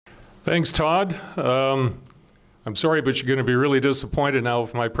Thanks, Todd. I'm sorry, but you're going to be really disappointed now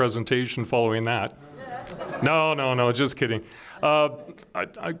with my presentation following that. No, just kidding. I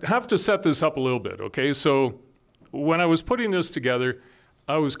have to set this up a little bit, okay? So when I was putting this together,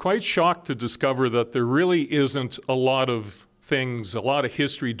 I was quite shocked to discover that there really isn't a lot of things, a lot of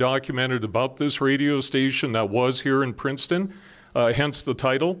history documented about this radio station that was here in Princeton, hence the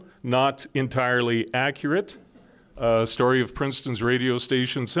title, Not Entirely Accurate. Story of Princeton's radio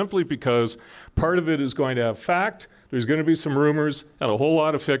station, simply because part of it is going to have fact, there's going to be some rumors, and a whole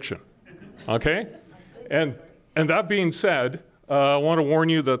lot of fiction, okay? And that being said, I want to warn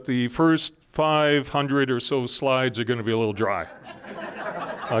you that the first 500 or so slides are going to be a little dry,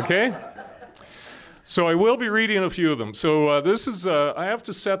 okay? So I will be reading a few of them. So this is, I have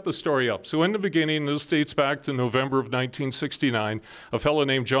to set the story up. So in the beginning, this dates back to November of 1969, a fellow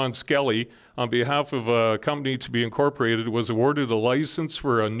named John Skelly, on behalf of a company to be incorporated, was awarded a license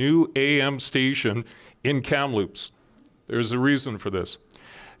for a new AM station in Kamloops. There's a reason for this.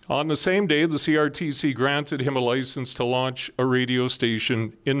 On the same day, the CRTC granted him a license to launch a radio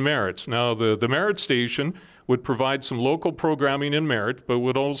station in Merritt. Now, the Merritt station would provide some local programming in Merritt, but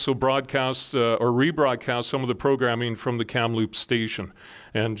would also broadcast or rebroadcast some of the programming from the Kamloops station.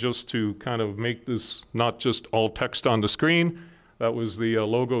 And just to kind of make this not just all text on the screen, that was the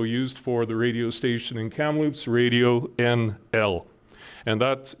logo used for the radio station in Kamloops, Radio NL. And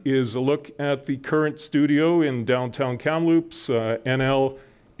that is a look at the current studio in downtown Kamloops, NL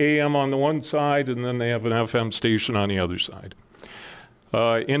AM on the one side, and then they have an FM station on the other side.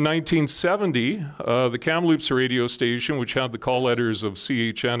 In 1970, the Kamloops radio station, which had the call letters of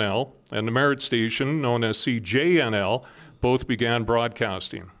CHNL, and the Merritt station, known as CJNL, both began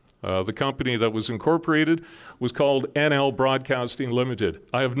broadcasting. The company that was incorporated was called NL Broadcasting Limited.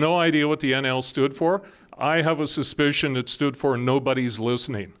 I have no idea what the NL stood for. I have a suspicion it stood for Nobody's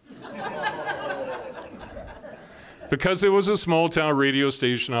Listening. Because it was a small-town radio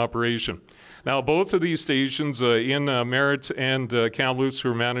station operation. Now, both of these stations in Merritt and Kamloops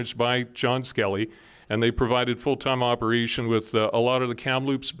were managed by John Skelly, and they provided full-time operation with a lot of the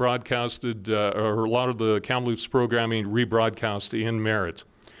Kamloops broadcasted, or a lot of the Kamloops programming rebroadcast in Merritt.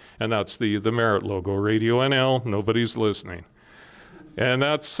 And that's the Merritt logo, Radio NL, Nobody's Listening. And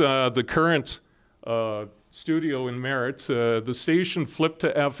that's the current studio in Merritt. The station flipped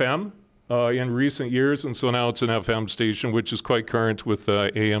to FM in recent years, and so now it's an FM station, which is quite current with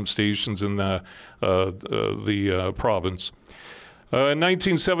AM stations in the province. In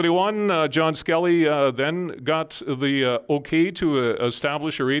 1971, John Skelly then got the okay to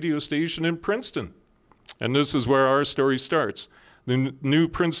establish a radio station in Princeton. And this is where our story starts. The new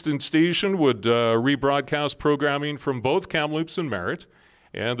Princeton station would rebroadcast programming from both Kamloops and Merritt,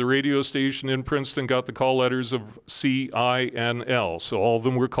 and the radio station in Princeton got the call letters of CINL. So all of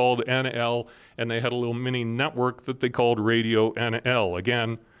them were called NL, and they had a little mini network that they called Radio NL.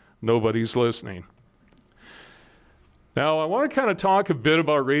 Again, Nobody's Listening. Now, I want to kind of talk a bit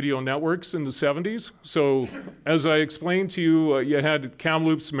about radio networks in the 70s. So as I explained to you, you had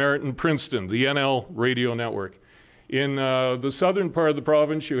Kamloops, Merritt, and Princeton, the NL radio network. In the southern part of the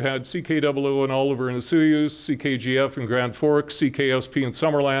province, you had CKRP in Oliver and Osoyoos, CKGF in Grand Forks, CKSP in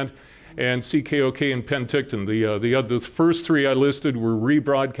Summerland, and CKOK in Penticton. The first three I listed were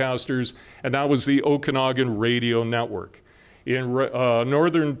rebroadcasters, and that was the Okanagan Radio Network. In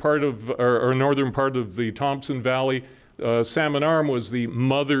northern part of the Thompson Valley, Salmon Arm was the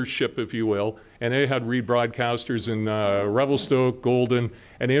mothership, if you will, and they had rebroadcasters in Revelstoke, Golden,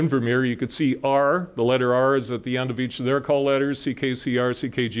 and Invermere. You could see R, the letter R is at the end of each of their call letters, CKCR,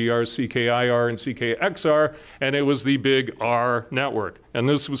 CKGR, CKIR, and CKXR, and it was the big R network. And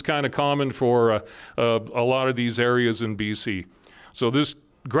this was kind of common for a lot of these areas in BC. So this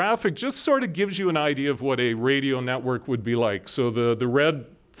graphic just sort of gives you an idea of what a radio network would be like. So the red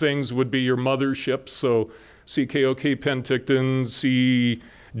things would be your motherships, so CKOK Penticton,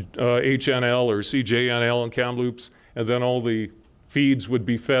 HNL or CJNL in Kamloops, and then all the feeds would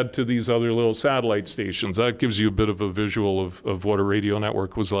be fed to these other little satellite stations. That gives you a bit of a visual of what a radio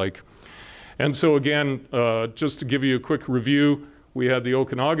network was like. And so again, just to give you a quick review, we had the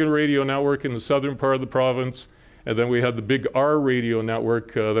Okanagan Radio Network in the southern part of the province, and then we had the big R radio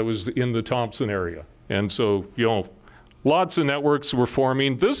network that was in the Thompson area. And so, you know, lots of networks were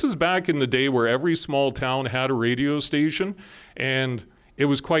forming. This is back in the day where every small town had a radio station, and it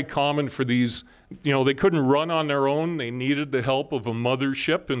was quite common for these, you know, they couldn't run on their own. They needed the help of a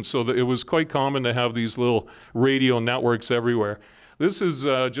mothership, and so it was quite common to have these little radio networks everywhere. This is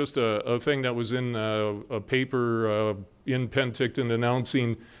just a thing that was in a paper in Penticton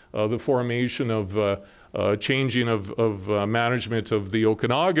announcing the formation of changing of management of the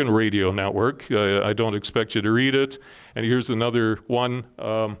Okanagan radio network. I don't expect you to read it. And here's another one.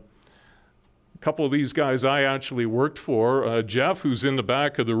 A couple of these guys I actually worked for. Jeff, who's in the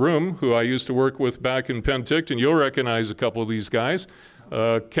back of the room, who I used to work with back in Penticton. You'll recognize a couple of these guys.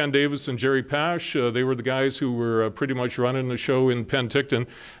 Ken Davis and Jerry Pash, they were the guys who were pretty much running the show in Penticton,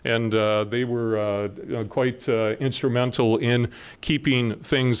 and they were quite instrumental in keeping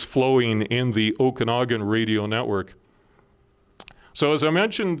things flowing in the Okanagan radio network. So as I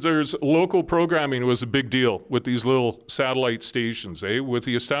mentioned, there's local programming was a big deal with these little satellite stations. With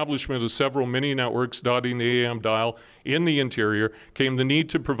the establishment of several mini networks dotting the AM dial in the interior came the need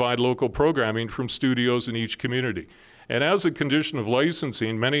to provide local programming from studios in each community. And as a condition of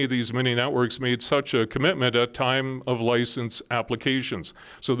licensing, many of these mini networks made such a commitment at time of license applications.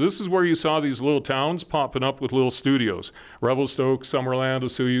 So this is where you saw these little towns popping up with little studios. Revelstoke, Summerland,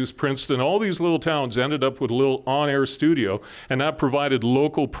 Osoyoos, Princeton, all these little towns ended up with a little on-air studio, and that provided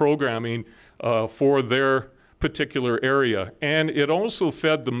local programming for their particular area. And it also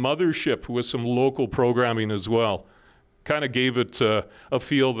fed the mothership with some local programming as well. Kind of gave it a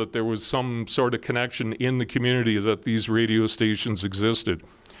feel that there was some sort of connection in the community that these radio stations existed.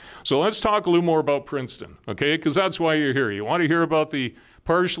 So let's talk a little more about Princeton, okay? Because that's why you're here. You want to hear about the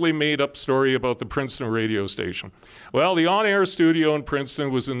partially made up story about the Princeton radio station. Well, the on-air studio in Princeton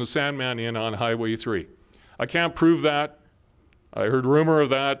was in the Sandman Inn on Highway 3. I can't prove that. I heard rumor of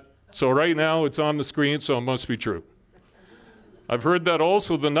that. So right now it's on the screen, so it must be true. I've heard that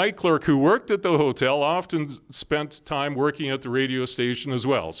also the night clerk who worked at the hotel often spent time working at the radio station as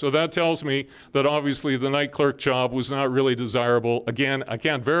well. So that tells me that obviously the night clerk job was not really desirable. Again, I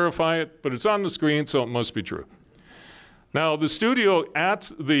can't verify it, but it's on the screen, so it must be true. Now, the studio at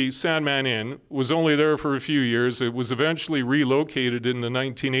the Sandman Inn was only there for a few years. It was eventually relocated in the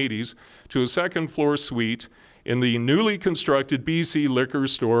 1980s to a second-floor suite in the newly constructed BC Liquor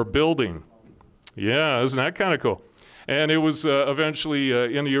Store building. Yeah, isn't that kind of cool? And it was eventually,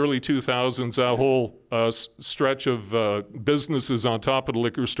 in the early 2000s, a whole stretch of businesses on top of the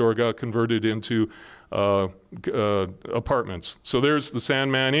liquor store got converted into apartments. So there's the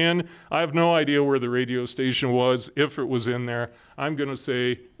Sandman Inn. I have no idea where the radio station was, if it was in there. I'm going to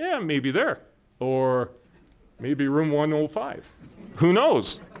say, yeah, maybe there. Or maybe room 105. Who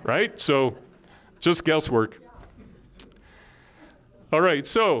knows, right? So just guesswork. All right,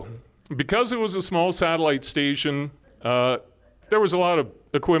 so because it was a small satellite station, there was a lot of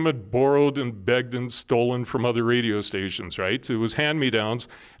equipment borrowed and begged and stolen from other radio stations, right? It was hand-me-downs,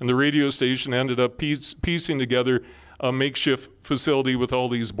 and the radio station ended up piecing together a makeshift facility with all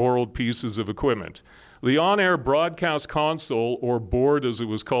these borrowed pieces of equipment. The on-air broadcast console, or board as it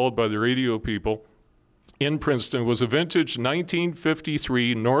was called by the radio people, in Princeton was a vintage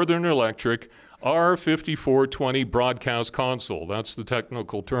 1953 Northern Electric R5420 broadcast console. That's the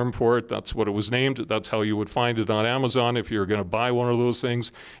technical term for it. That's what it was named. That's how you would find it on Amazon if you were going to buy one of those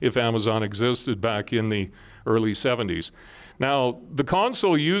things, if Amazon existed back in the early 70s. Now, the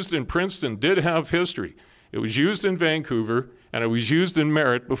console used in Princeton did have history. It was used in Vancouver, and it was used in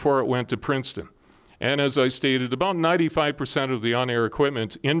Merritt before it went to Princeton. And as I stated, about 95% of the on-air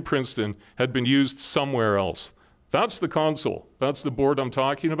equipment in Princeton had been used somewhere else. That's the console. That's the board I'm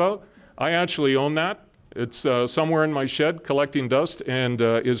talking about. I actually own that. It's somewhere in my shed collecting dust and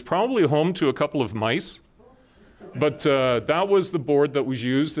is probably home to a couple of mice. But that was the board that was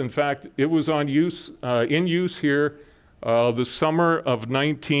used. In fact, it was in use here the summer of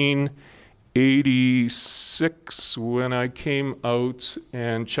 1986 when I came out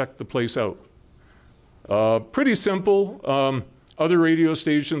and checked the place out. Pretty simple. Other radio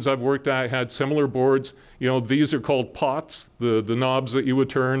stations I've worked at had similar boards. You know, these are called pots, the knobs that you would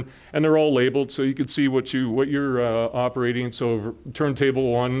turn, and they're all labeled so you could see what you're operating. So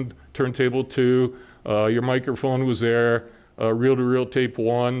turntable 1, turntable 2, your microphone was there, reel-to-reel tape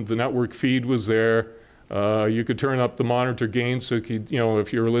 1, the network feed was there. You could turn up the monitor gain so you know,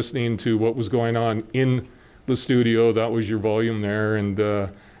 if you were listening to what was going on in the studio, that was your volume there. And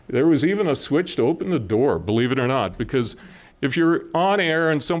there was even a switch to open the door, believe it or not, because if you're on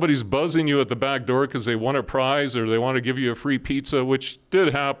air and somebody's buzzing you at the back door because they won a prize or they want to give you a free pizza, which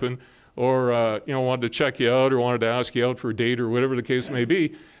did happen, or you know, wanted to check you out or wanted to ask you out for a date or whatever the case may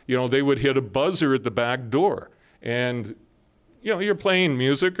be, you know, they would hit a buzzer at the back door. And you know, you're playing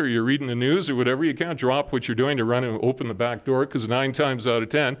music or you're reading the news or whatever, you can't drop what you're doing to run and open the back door, because 9 times out of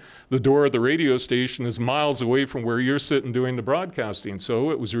 10, the door of the radio station is miles away from where you're sitting doing the broadcasting. So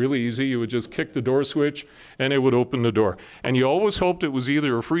it was really easy. You would just kick the door switch and it would open the door. And you always hoped it was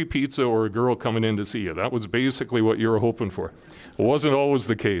either a free pizza or a girl coming in to see you. That was basically what you were hoping for. It wasn't always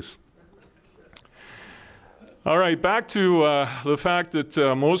the case. All right, back to the fact that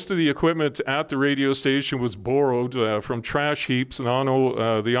most of the equipment at the radio station was borrowed from trash heaps, and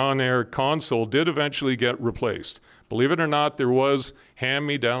the on-air console did eventually get replaced. Believe it or not, there was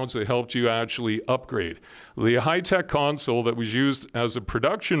hand-me-downs that helped you actually upgrade. The high-tech console that was used as a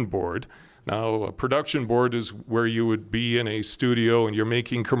production board. Now, a production board is where you would be in a studio and you're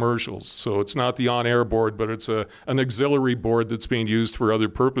making commercials. So it's not the on-air board, but it's an auxiliary board that's being used for other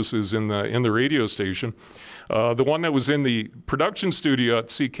purposes in the radio station. The one that was in the production studio at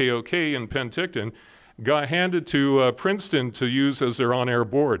CKRP in Penticton got handed to Princeton to use as their on-air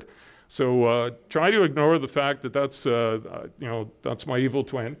board. So try to ignore the fact that that's my evil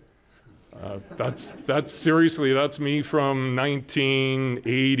twin. That's seriously, that's me from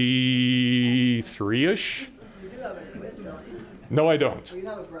 1983-ish. You do have a twin, don't you? No, I don't. Well, you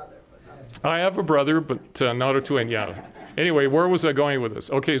have a brother. I have a brother, but not a twin, yeah. Anyway, where was I going with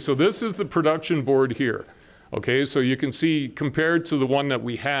this? Okay, so this is the production board here. Okay, so you can see compared to the one that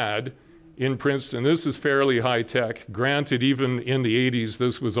we had in Princeton, this is fairly high tech. Granted, even in the 80s,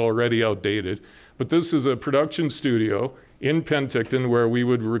 this was already outdated. But this is a production studio in Penticton where we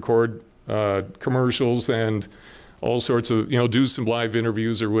would record commercials and all sorts of, do some live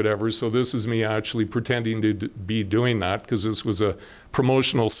interviews or whatever. So this is me actually pretending to be doing that because this was a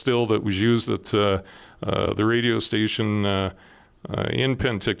promotional still that was used at the radio station in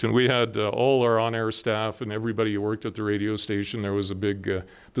Penticton. We had all our on-air staff and everybody who worked at the radio station. There was a big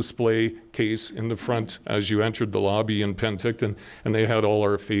display case in the front as you entered the lobby in Penticton, and they had all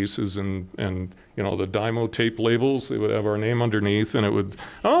our faces and the Dymo tape labels. They would have our name underneath, and it would,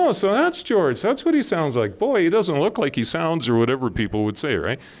 oh, so that's George. That's what he sounds like. Boy, he doesn't look like he sounds, or whatever people would say,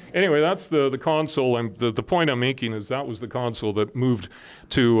 right? Anyway, that's the console. And the point I'm making is that was the console that moved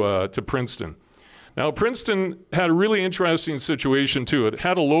to Princeton. Now, Princeton had a really interesting situation, too. It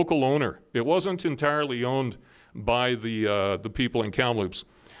had a local owner. It wasn't entirely owned by the people in Kamloops.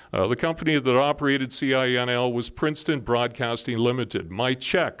 The company that operated CINL was Princeton Broadcasting Limited. My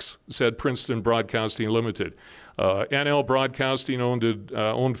checks said Princeton Broadcasting Limited. NL Broadcasting owned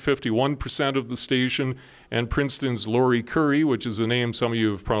 51% of the station, and Princeton's Laurie Curry, which is a name some of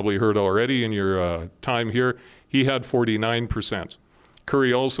you have probably heard already in your time here, he had 49%.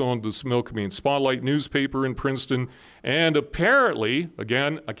 Curry also owned the Similkameen Spotlight newspaper in Princeton, and apparently,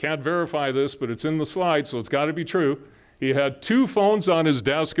 again, I can't verify this, but it's in the slide, so it's got to be true, he had 2 phones on his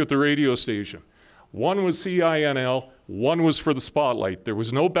desk at the radio station. One was CINL, one was for the Spotlight. There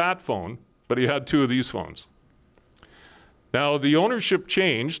was no bat phone, but he had 2 of these phones. Now, the ownership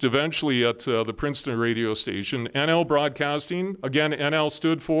changed eventually at the Princeton radio station. NL Broadcasting, again, NL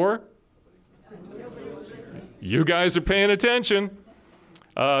stood for? You guys are paying attention.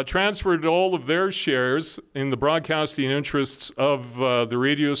 Transferred all of their shares in the broadcasting interests of the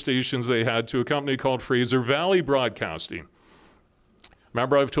radio stations they had to a company called Fraser Valley Broadcasting.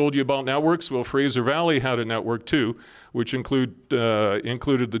 Remember I've told you about networks? Well, Fraser Valley had a network too, which included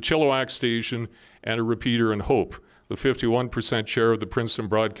the Chilliwack station and a repeater in Hope. The 51% share of the Princeton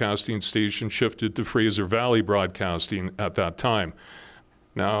Broadcasting station shifted to Fraser Valley Broadcasting at that time.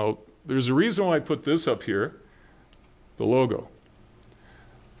 Now, there's a reason why I put this up here, the logo.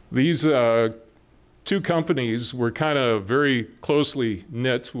 These 2 companies were kind of very closely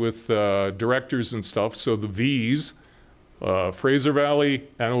knit with directors and stuff. So the V's, Fraser Valley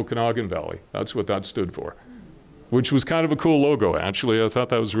and Okanagan Valley, that's what that stood for, which was kind of a cool logo, actually. I thought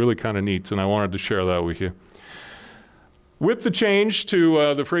that was really kind of neat, and I wanted to share that with you. With the change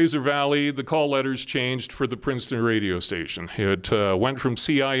to the Fraser Valley, the call letters changed for the Princeton radio station. It went from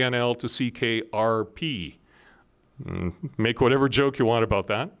CINL to CKRP. Make whatever joke you want about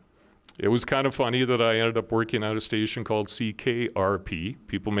that. It was kind of funny that I ended up working at a station called CKRP.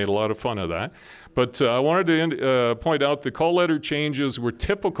 People made a lot of fun of that. But I wanted to point out the call letter changes were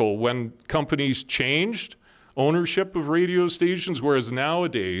typical when companies changed ownership of radio stations, whereas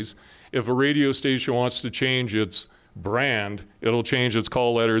nowadays, if a radio station wants to change its brand, it'll change its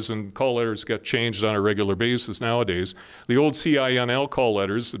call letters, and call letters get changed on a regular basis nowadays. The old CINL call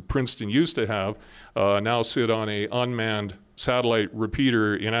letters that Princeton used to have now sit on a unmanned satellite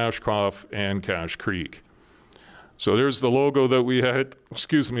repeater in Ashcroft and Cache Creek. So there's the logo that we had at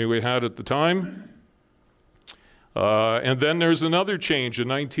the time. And then there's another change in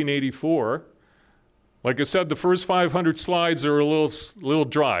 1984. Like I said, the first 500 slides are a little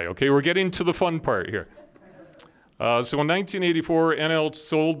dry, okay? We're getting to the fun part here. So in 1984, NL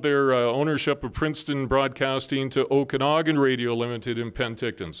sold their ownership of Princeton Broadcasting to Okanagan Radio Limited in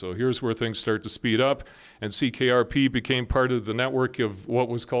Penticton. So here's where things start to speed up, and CKRP became part of the network of what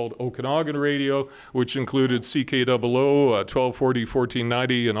was called Okanagan Radio, which included CKOO, 1240,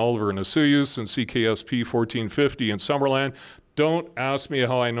 1490 in Oliver and Osoyoos, and CKSP 1450 in Summerland. Don't ask me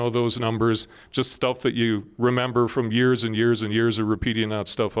how I know those numbers, just stuff that you remember from years and years and years of repeating that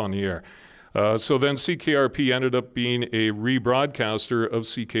stuff on the air. So then CKRP ended up being a rebroadcaster of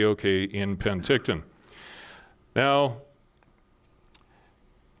CKOK in Penticton. Now,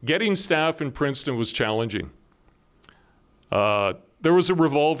 getting staff in Princeton was challenging. There was a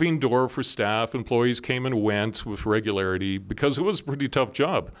revolving door for staff. Employees came and went with regularity because it was a pretty tough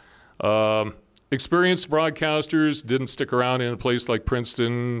job. Experienced broadcasters didn't stick around in a place like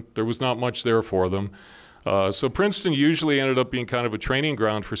Princeton. There was not much there for them. So Princeton usually ended up being kind of a training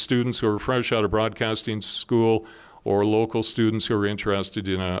ground for students who are fresh out of broadcasting school or local students who are interested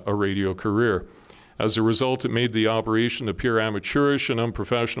in a radio career. As a result, it made the operation appear amateurish and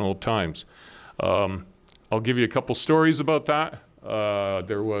unprofessional at times. I'll give you a couple stories about that.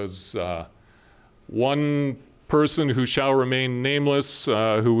 There was one person who shall remain nameless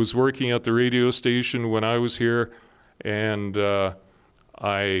who was working at the radio station when I was here, and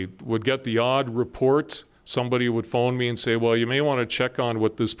I would get the odd report. Somebody would phone me and say, well, you may want to check on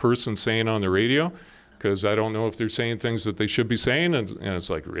what this person's saying on the radio, because I don't know if they're saying things that they should be saying. And it's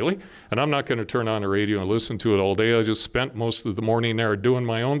like, really? And I'm not going to turn on the radio and listen to it all day. I just spent most of the morning there doing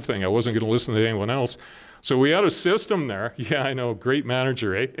my own thing. I wasn't going to listen to anyone else. So we had a system there. Yeah, I know, great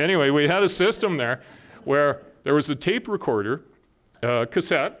manager, eh? Anyway, we had a system there where there was a tape recorder,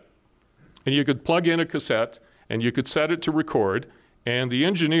 cassette, and you could plug in a cassette, and you could set it to record. And the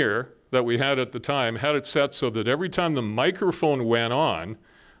engineer that we had at the time had it set so that every time the microphone went on,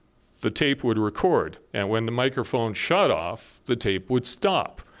 the tape would record. And when the microphone shut off, the tape would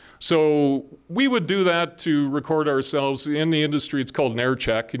stop. So we would do that to record ourselves. In the industry, it's called an air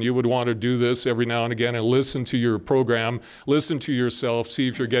check, and you would want to do this every now and again and listen to your program, listen to yourself, see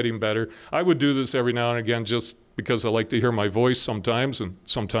if you're getting better. I would do this every now and again just because I like to hear my voice sometimes, and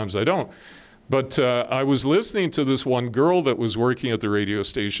sometimes I don't. But I was listening to this one girl that was working at the radio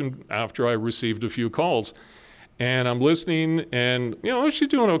station after I received a few calls. And I'm listening, and, you know, she's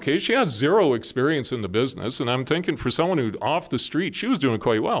doing okay. She has zero experience in the business, and I'm thinking for someone who's off the street, she was doing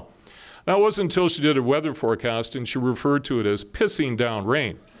quite well. That wasn't until she did a weather forecast, and she referred to it as pissing down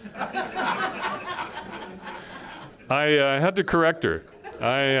rain. I had to correct her.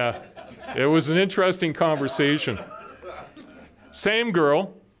 It was an interesting conversation. Same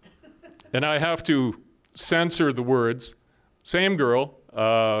girl. And I have to censor the words. Same girl.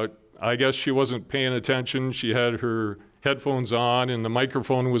 I guess she wasn't paying attention. She had her headphones on and the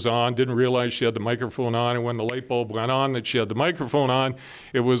microphone was on, didn't realize she had the microphone on, and when the light bulb went on that she had the microphone on,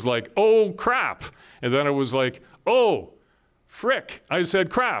 it was like, oh, crap. And then it was like, oh, frick. I said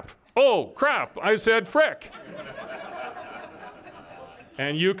crap. Oh, crap. I said frick.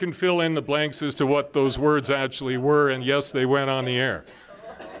 And you can fill in the blanks as to what those words actually were, and yes, they went on the air.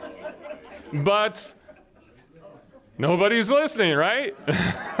 But nobody's listening, right?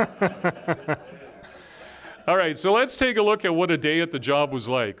 All right, so let's take a look at what a day at the job was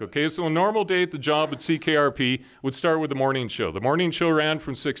like. Okay, so a normal day at the job at CKRP would start with the morning show. The morning show ran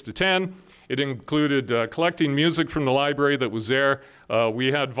from 6 to 10. It included collecting music from the library that was there.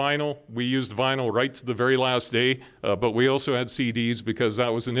 We had vinyl. We used vinyl right to the very last day, but we also had CDs because that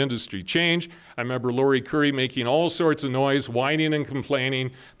was an industry change. I remember Laurie Curry making all sorts of noise, whining and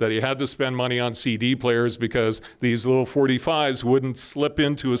complaining that he had to spend money on CD players because these little 45s wouldn't slip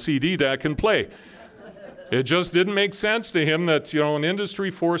into a CD deck and play. It just didn't make sense to him that, you know, an industry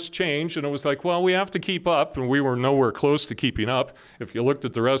forced change, and it was like, well, we have to keep up, and we were nowhere close to keeping up. If you looked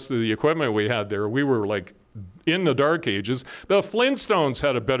at the rest of the equipment we had there, we were like in the dark ages. The Flintstones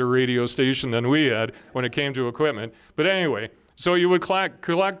had a better radio station than we had when it came to equipment. But anyway, so you would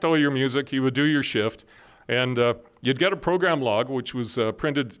collect all your music, you would do your shift, and you'd get a program log, which was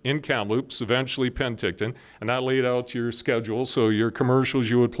printed in Kamloops, eventually Penticton, and that laid out your schedule, so your commercials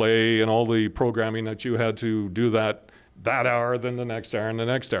you would play and all the programming that you had to do that hour, then the next hour, and the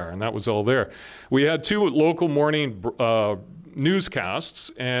next hour, and that was all there. We had 2 local morning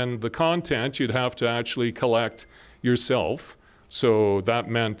newscasts, and the content you'd have to actually collect yourself, so that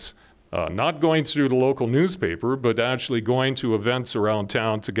meant not going through the local newspaper, but actually going to events around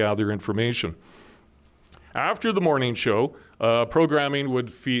town to gather information. After the morning show, programming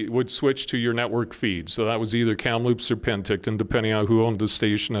would switch to your network feed. So that was either Kamloops or Penticton, depending on who owned the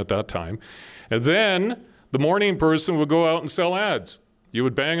station at that time. And then the morning person would go out and sell ads. You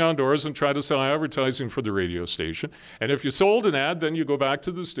would bang on doors and try to sell advertising for the radio station. And if you sold an ad, then you go back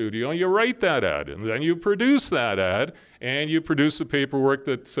to the studio and you write that ad. And then you produce that ad and you produce the paperwork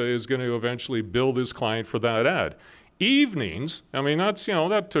that is going to eventually bill this client for that ad. Evenings, I mean, that's, you know,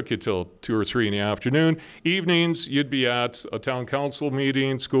 that took you till 2 or 3 in the afternoon. Evenings, you'd be at a town council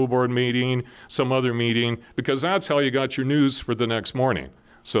meeting, school board meeting, some other meeting, because that's how you got your news for the next morning.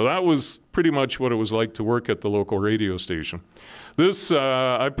 So that was pretty much what it was like to work at the local radio station. This,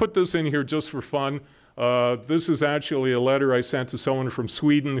 I put this in here just for fun. This is actually a letter I sent to someone from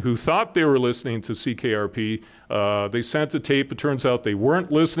Sweden who thought they were listening to CKRP. They sent a tape. It turns out they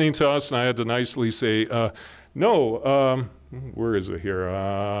weren't listening to us, and I had to nicely say, no, where is it here?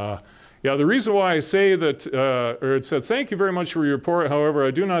 Yeah, the reason why I say that, or it said, thank you very much for your report. However, I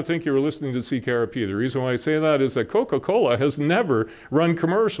do not think you were listening to CKRP. The reason why I say that is that Coca-Cola has never run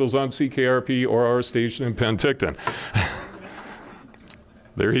commercials on CKRP or our station in Penticton.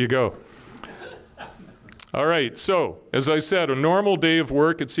 There you go. All right, so as I said, a normal day of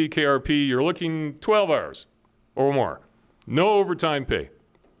work at CKRP, you're looking 12 hours or more. No overtime pay.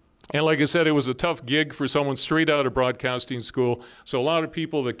 And like I said, it was a tough gig for someone straight out of broadcasting school. So a lot of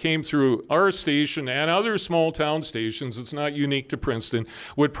people that came through our station and other small town stations, it's not unique to Princeton,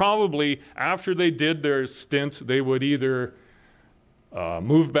 would probably, after they did their stint, they would either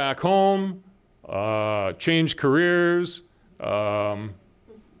move back home, change careers,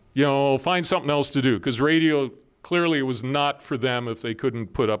 you know, find something else to do, because radio clearly was not for them if they couldn't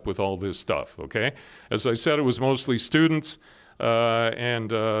put up with all this stuff, okay? As I said, it was mostly students. And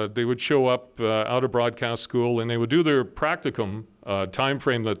they would show up out of broadcast school, and they would do their practicum time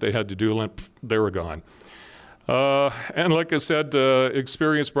frame that they had to do, and they were gone. And like I said,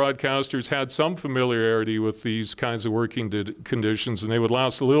 experienced broadcasters had some familiarity with these kinds of working conditions, and they would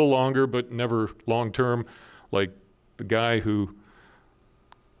last a little longer, but never long-term, like the guy who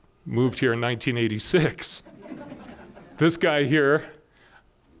moved here in 1986. This guy here,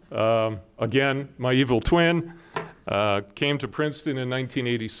 again, my evil twin, came to Princeton in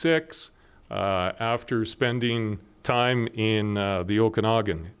 1986 after spending time in the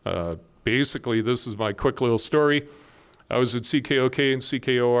Okanagan. Basically, this is my quick little story. I was at CKOK and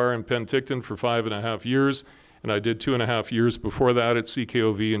CKOR in Penticton for 5.5 years, and I did 2.5 years before that at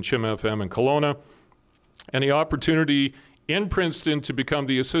CKOV and Chim FM in Kelowna. And the opportunity in Princeton to become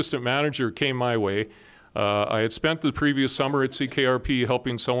the assistant manager came my way. I had spent the previous summer at CKRP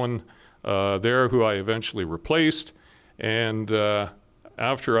helping someone there who I eventually replaced. And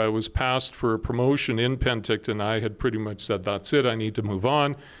after I was passed for a promotion in Penticton, I had pretty much said, that's it, I need to move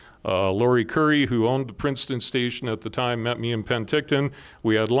on. Laurie Curry, who owned the Princeton station at the time, met me in Penticton.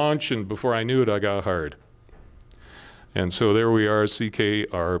 We had lunch, and before I knew it, I got hired. And so there we are,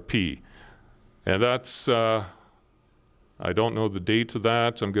 CKRP. And that's, I don't know the date of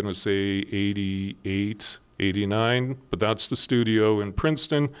that. I'm going to say 88, 89, but that's the studio in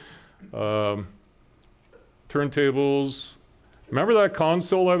Princeton. Turntables. Remember that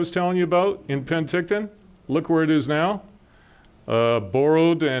console I was telling you about in Penticton? Look where it is now.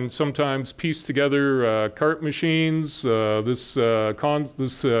 Borrowed and sometimes pieced together cart machines. This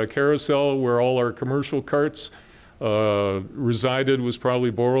carousel where all our commercial carts resided was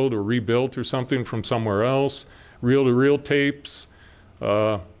probably borrowed or rebuilt or something from somewhere else. Reel-to-reel tapes,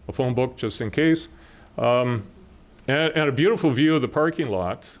 a phone book just in case, and a beautiful view of the parking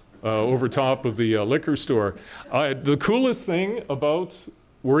lot over top of the liquor store. The coolest thing about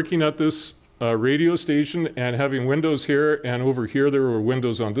working at this radio station and having windows here and over here, there were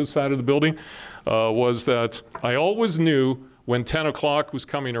windows on this side of the building, was that I always knew when 10 o'clock was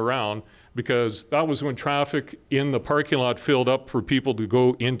coming around, because that was when traffic in the parking lot filled up for people to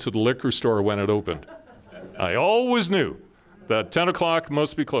go into the liquor store when it opened. I always knew that 10 o'clock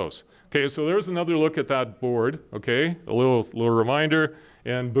must be close. Okay, so there's another look at that board, okay? A little reminder,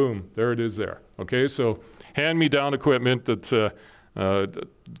 and boom, there it is there. Okay, so hand-me-down equipment that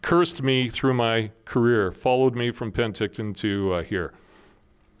cursed me through my career, followed me from Penticton to here.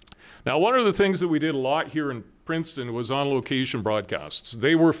 Now, one of the things that we did a lot here in Princeton was on-location broadcasts.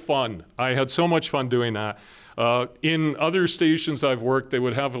 They were fun. I had so much fun doing that. In other stations I've worked, they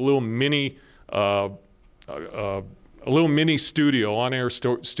would have a little mini studio, on-air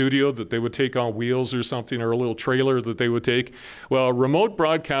studio that they would take on wheels or something, or a little trailer that they would take. Well, remote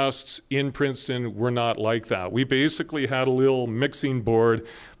broadcasts in Princeton were not like that. We basically had a little mixing board,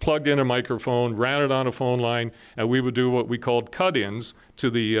 plugged in a microphone, ran it on a phone line, and we would do what we called cut-ins to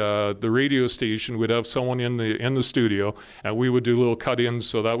the radio station. We'd have someone in the studio, and we would do little cut-ins.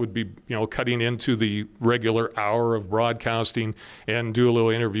 So that would be, you know, cutting into the regular hour of broadcasting and do a little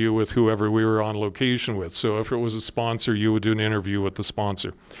interview with whoever we were on location with. So if it was a sponsor, you would do an interview with the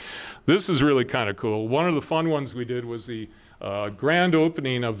sponsor. This is really kind of cool. One of the fun ones we did was the grand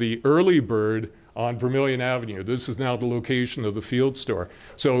opening of the Early Bird on Vermilion Avenue. This is now the location of the Field Store.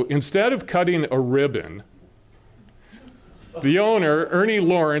 So instead of cutting a ribbon, the owner, Ernie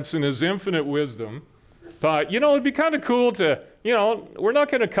Lawrence, in his infinite wisdom, thought, you know, it'd be kind of cool to, you know, we're not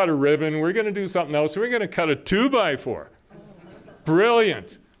going to cut a ribbon, we're going to do something else. We're going to cut a 2x4.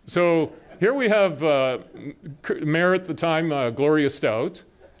 Brilliant. So here we have Mayor at the time, Gloria Stout,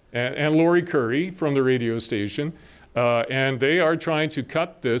 and Lori Curry from the radio station. And they are trying to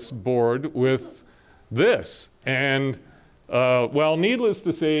cut this board with this. And, well, needless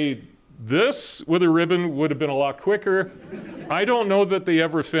to say, this with a ribbon would have been a lot quicker. I don't know that they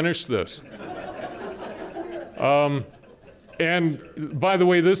ever finished this. And by the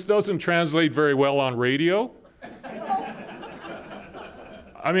way, this doesn't translate very well on radio.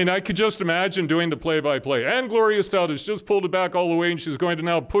 I mean, I could just imagine doing the play-by-play. And Gloria Stout has just pulled it back all the way, and she's going to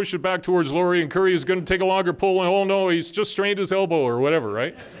now push it back towards Lori, and Curry is going to take a longer pull, and oh no, he's just strained his elbow or whatever,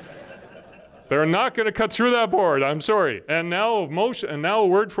 right? They're not going to cut through that board, I'm sorry. And now a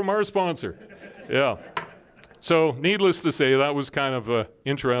word from our sponsor. Yeah. So needless to say, that was kind of an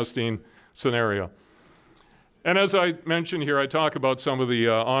interesting scenario. And as I mentioned here, I talk about some of the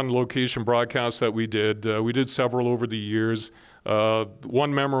on-location broadcasts that we did. We did several over the years.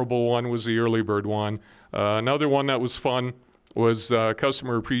 One memorable one was the Early Bird one. Another one that was fun was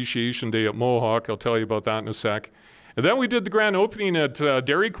Customer Appreciation Day at Mohawk. I'll tell you about that in a sec. And then we did the grand opening at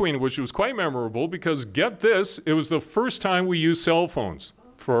Dairy Queen, which was quite memorable because, get this, it was the first time we used cell phones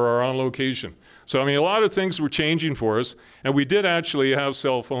for our on-location. So, I mean, a lot of things were changing for us, and we did actually have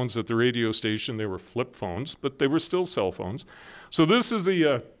cell phones at the radio station. They were flip phones, but they were still cell phones. So this is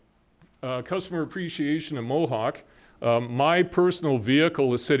the Customer Appreciation at Mohawk. My personal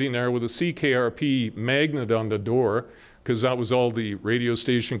vehicle is sitting there with a CKRP magnet on the door because that was all the radio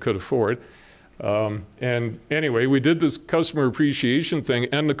station could afford. And anyway, we did this customer appreciation thing.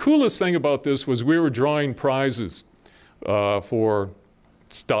 And the coolest thing about this was we were drawing prizes for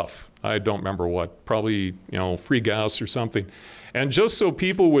stuff. I don't remember what, probably, you know, free gas or something. And just so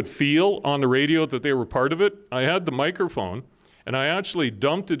people would feel on the radio that they were part of it, I had the microphone and I actually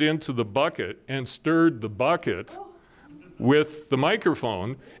dumped it into the bucket and stirred the bucket with the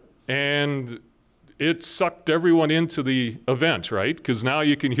microphone, and it sucked everyone into the event, right? Because now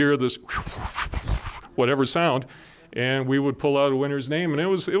you can hear this whatever sound, and we would pull out a winner's name, and it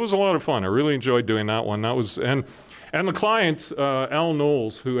was a lot of fun. I really enjoyed doing that one. That was and the client, Al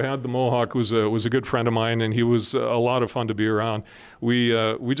Knowles, who had the Mohawk, was a good friend of mine, and he was a lot of fun to be around. We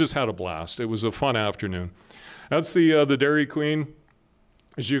just had a blast. It was a fun afternoon. That's the Dairy Queen.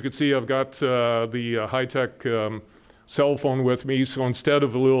 As you can see, I've got the high-tech cell phone with me, so instead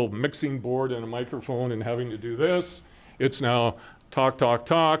of a little mixing board and a microphone and having to do this, it's now talk, talk,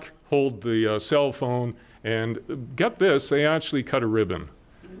 talk, hold the cell phone, and get this, they actually cut a ribbon.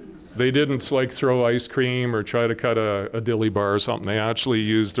 They didn't like throw ice cream or try to cut a dilly bar or something. They actually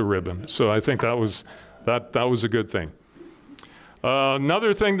used a ribbon. So I think that was a good thing.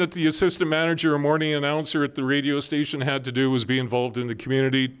 Another thing that the assistant manager or morning announcer at the radio station had to do was be involved in the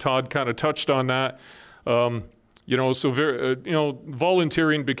community. Todd kind of touched on that. You know, so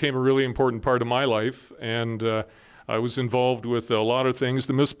volunteering became a really important part of my life, and I was involved with a lot of things.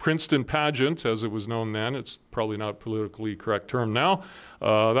 The Miss Princeton pageant, as it was known then, it's probably not a politically correct term now,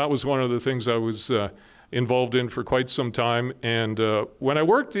 that was one of the things I was involved in for quite some time. And when I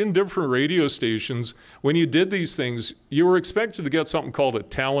worked in different radio stations, when you did these things, you were expected to get something called a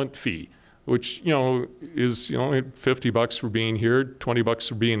talent fee, which, you know, is, you know, $50 for being here, $20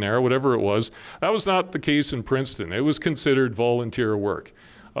 for being there, whatever it was. That was not the case in Princeton. It was considered volunteer work.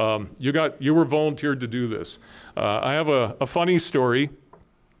 You were volunteered to do this. I have a funny story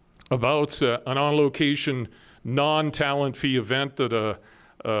about an on-location non-talent fee event that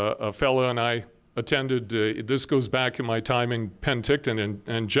a fellow and I attended. This goes back in my time in Penticton,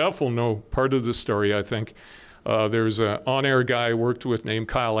 and Jeff will know part of the story, I think. There's an on-air guy I worked with named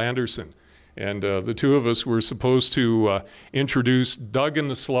Kyle Anderson. And the two of us were supposed to introduce Doug and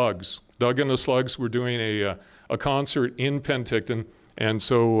the Slugs. Doug and the Slugs were doing a concert in Penticton, and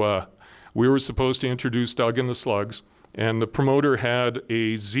so we were supposed to introduce Doug and the Slugs. And the promoter had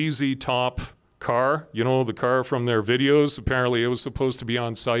a ZZ Top car, you know, the car from their videos. Apparently it was supposed to be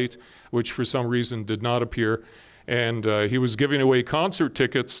on site, which for some reason did not appear. And he was giving away concert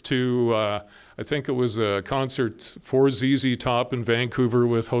tickets to, I think it was a concert for ZZ Top in Vancouver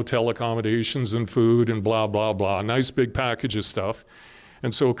with hotel accommodations and food and blah, blah, blah. Nice big package of stuff.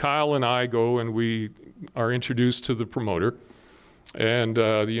 And so Kyle and I go and we are introduced to the promoter. And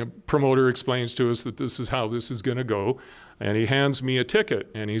the promoter explains to us that this is how this is going to go. And he hands me a ticket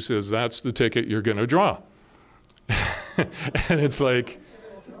and he says, that's the ticket you're going to draw. And it's like,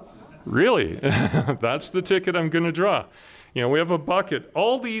 really? That's the ticket I'm going to draw. You know, we have a bucket.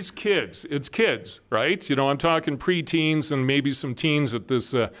 All these kids, it's kids, right? You know, I'm talking preteens and maybe some teens at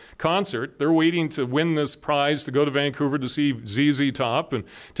this concert. They're waiting to win this prize to go to Vancouver to see ZZ Top and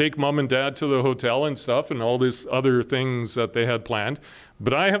take mom and dad to the hotel and stuff and all these other things that they had planned.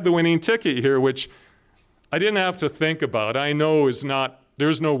 But I have the winning ticket here, which I didn't have to think about. I know is not,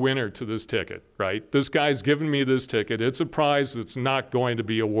 there's no winner to this ticket, right? This guy's given me this ticket. It's a prize that's not going to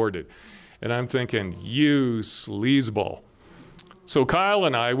be awarded. And I'm thinking, you sleazeball. So Kyle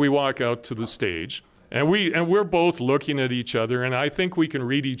and I, we walk out to the stage, and we're both looking at each other, and I think we can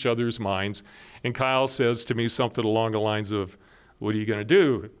read each other's minds. And Kyle says to me something along the lines of, what are you going to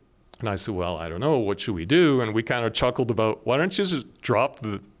do? And I said, well, I don't know. What should we do? And we kind of chuckled about, why don't you just drop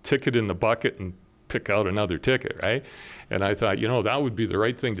the ticket in the bucket and pick out another ticket, right? And I thought, you know, that would be the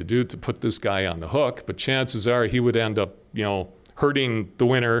right thing to do to put this guy on the hook. But chances are he would end up, you know, hurting the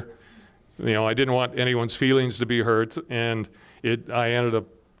winner. You know, I didn't want anyone's feelings to be hurt. And I ended up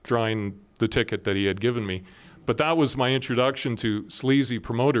drawing the ticket that he had given me. But that was my introduction to sleazy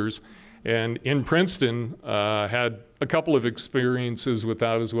promoters. And in Princeton, had a couple of experiences with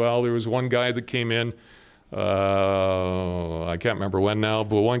that as well. There was one guy that came in, I can't remember when now,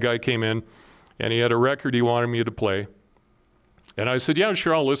 but one guy came in and he had a record he wanted me to play. And I said, yeah,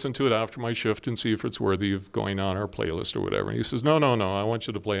 sure, I'll listen to it after my shift and see if it's worthy of going on our playlist or whatever. And he says, no, no, no, I want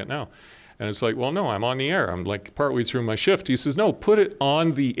you to play it now. And it's like, well, no, I'm on the air. I'm like partway through my shift. He says, no, put it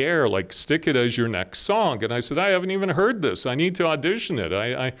on the air, like stick it as your next song. And I said, I haven't even heard this. I need to audition it.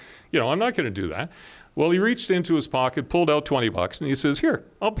 You know, I'm not going to do that. Well, he reached into his pocket, pulled out 20 bucks, and he says, here,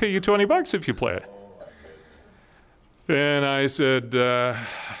 I'll pay you 20 bucks if you play it. And I said, I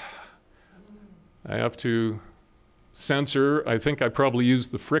have to censor. I think I probably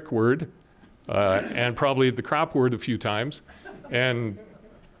used the frick word and probably the crap word a few times. And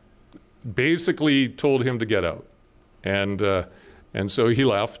basically told him to get out. And so he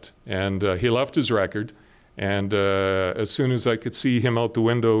left, and he left his record. And as soon as I could see him out the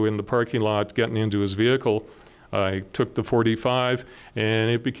window in the parking lot getting into his vehicle, I took the .45, and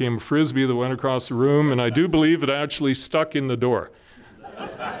it became a Frisbee that went across the room, and I do believe it actually stuck in the door.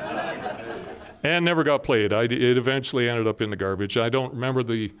 And never got played. It eventually ended up in the garbage. I don't remember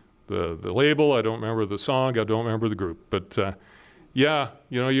the label, I don't remember the song, I don't remember the group. But yeah,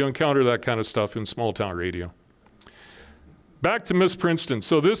 you know, you encounter that kind of stuff in small town radio. Back to Miss Princeton.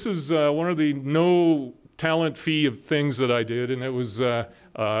 So this is one of the no talent fee of things that I did, and it was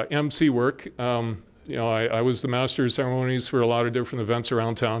MC work. You know, I was the master of ceremonies for a lot of different events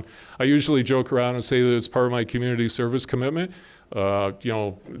around town. I usually joke around and say that it's part of my community service commitment, you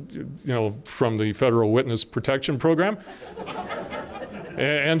know, from the Federal Witness Protection Program.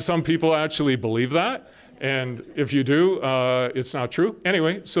 And some people actually believe that. And if you do, it's not true.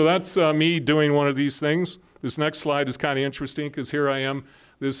 Anyway, so that's me doing one of these things. This next slide is kind of interesting because here I am.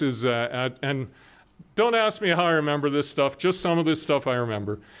 This is and don't ask me how I remember this stuff, just some of this stuff I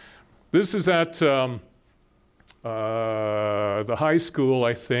remember. This is at the high school,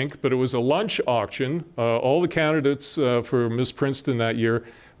 I think, but it was a lunch auction. All the candidates for Miss Princeton that year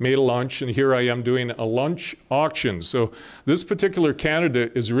made a lunch, and here I am doing a lunch auction. So this particular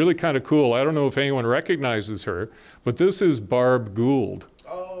candidate is really kind of cool. I don't know if anyone recognizes her, but this is Barb Gould.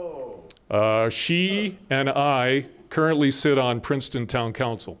 Oh. She and I currently sit on Princeton Town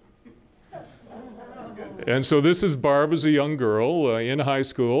Council. And so this is Barb as a young girl in high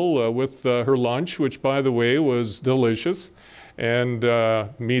school with her lunch, which, by the way, was delicious. And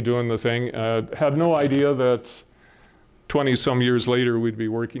me doing the thing. Had no idea that 20-some years later we'd be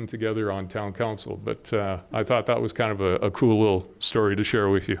working together on town council. But I thought that was kind of a cool little story to share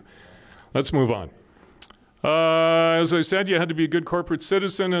with you. Let's move on. As I said, you had to be a good corporate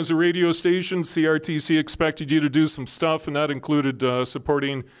citizen as a radio station. CRTC expected you to do some stuff, and that included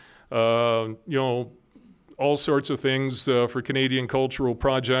supporting, you know, all sorts of things for Canadian cultural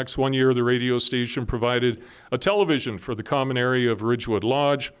projects. One year, the radio station provided a television for the common area of Ridgewood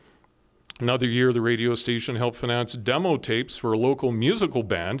Lodge. Another year, the radio station helped finance demo tapes for a local musical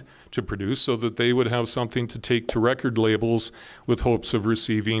band to produce so that they would have something to take to record labels with hopes of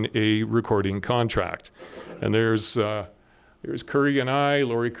receiving a recording contract. And there's Curry and I,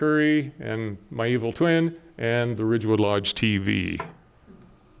 Lori Curry, and my evil twin, and the Ridgewood Lodge TV.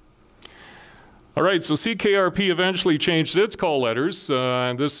 All right, so CKRP eventually changed its call letters,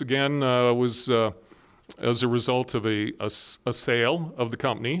 and this again was as a result of a sale of the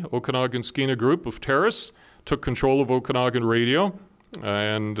company. Okanagan Skeena Group of Terrace took control of Okanagan Radio,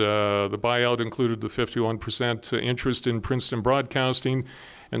 and the buyout included the 51% interest in Princeton Broadcasting.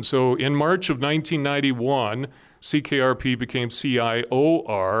 And so in March of 1991, CKRP became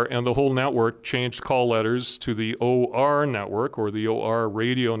CIOR, and the whole network changed call letters to the OR network, or the OR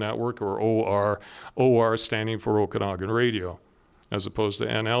Radio Network, or OR standing for Okanagan Radio, as opposed to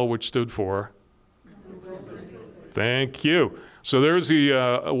NL, which stood for? Thank you. So there's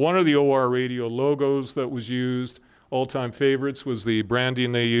the one of the OR Radio logos that was used. All-time favorites was the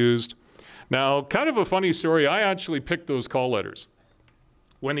branding they used. Now, kind of a funny story, I actually picked those call letters.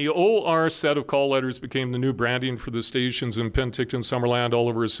 When the OR set of call letters became the new branding for the stations in Penticton, Summerland,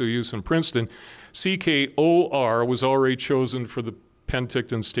 Oliver, Osoyoos, and Princeton, CKOR was already chosen for the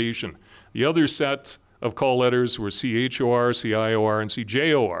Penticton station. The other set of call letters were CHOR, CIOR, and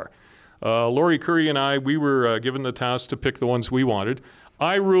CJOR. Lori Curry and I, we were given the task to pick the ones we wanted.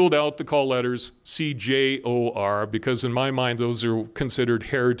 I ruled out the call letters CJOR because in my mind those are considered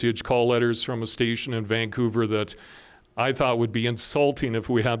heritage call letters from a station in Vancouver that I thought would be insulting if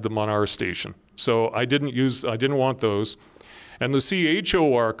we had them on our station. So I didn't want those. And the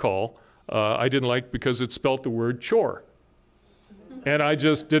CHOR call I didn't like because it spelt the word chore. And I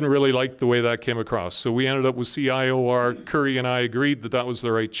just didn't really like the way that came across. So we ended up with CIOR. Curry and I agreed that that was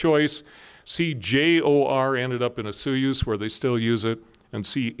the right choice. CJOR ended up in Osoyoos, where they still use it. And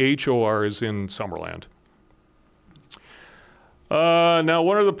CHOR is in Summerland. Now,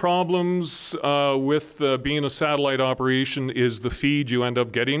 one of the problems with being a satellite operation is the feed you end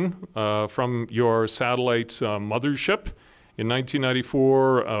up getting from your satellite mothership. In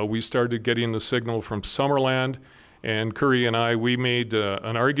 1994, we started getting the signal from Summerland, and Curry and I, we made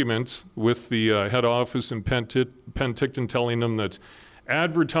an argument with the head office in Penticton, telling them that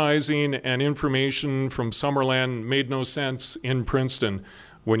advertising and information from Summerland made no sense in Princeton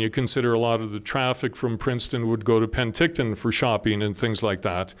when you consider a lot of the traffic from Princeton would go to Penticton for shopping and things like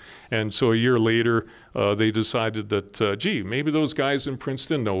that. And so a year later, they decided that, gee, maybe those guys in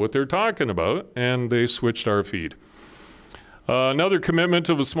Princeton know what they're talking about, and they switched our feed. Another commitment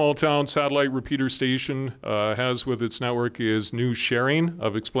of a small town satellite repeater station has with its network is news sharing.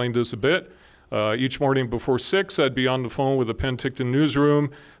 I've explained this a bit. Each morning before 6, I'd be on the phone with the Penticton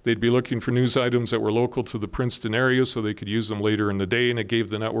newsroom. They'd be looking for news items that were local to the Princeton area so they could use them later in the day, and it gave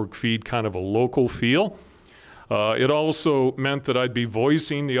the network feed kind of a local feel. It also meant that I'd be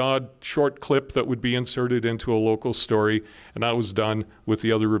voicing the odd short clip that would be inserted into a local story, and that was done with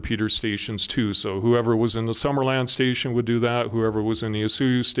the other repeater stations too. So whoever was in the Summerland station would do that, whoever was in the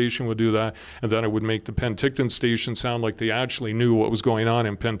Osoyoos station would do that, and then it would make the Penticton station sound like they actually knew what was going on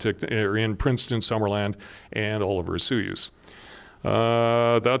in Penticton, or in Princeton, Summerland, and Oliver, Osoyoos.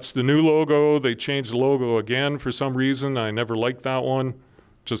 That's the new logo. They changed the logo again for some reason. I never liked that one,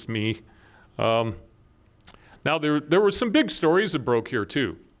 just me. Now, there were some big stories that broke here,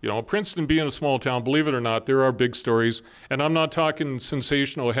 too. You know, Princeton being a small town, believe it or not, there are big stories. And I'm not talking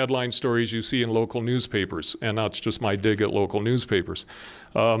sensational headline stories you see in local newspapers. And that's just my dig at local newspapers.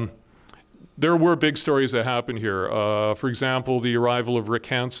 There were big stories that happened here. For example, the arrival of Rick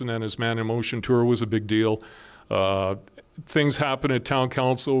Hansen and his Man in Motion tour was a big deal. Things happened at town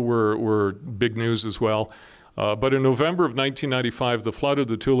council were big news as well. But in November of 1995, the flood of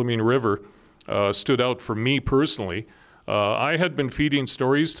the Tulameen River stood out for me personally. I had been feeding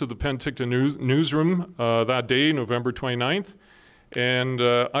stories to the Penticton newsroom that day, November 29th, and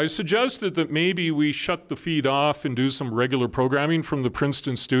I suggested that maybe we shut the feed off and do some regular programming from the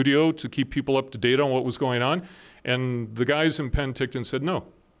Princeton studio to keep people up to date on what was going on. And the guys in Penticton said, no,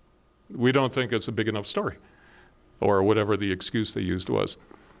 we don't think it's a big enough story, or whatever the excuse they used was.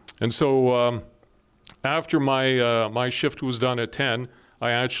 And so after my shift was done at 10, I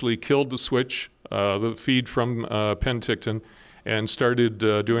actually killed the switch, the feed from Penticton, and started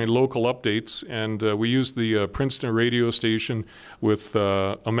doing local updates. And we used the Princeton radio station with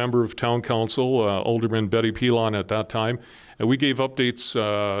a member of town council, Alderman Betty Pelon at that time. And we gave updates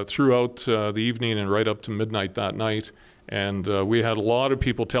throughout the evening and right up to midnight that night. And we had a lot of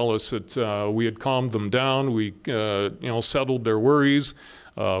people tell us that we had calmed them down, we settled their worries.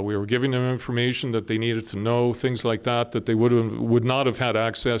 We were giving them information that they needed to know, things like that, that they would not have had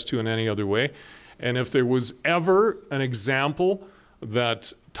access to in any other way. And if there was ever an example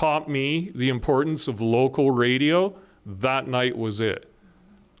that taught me the importance of local radio, that night was it.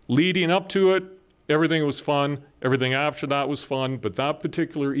 Leading up to it, everything was fun. Everything after that was fun. But that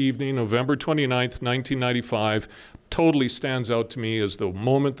particular evening, November 29th, 1995, totally stands out to me as the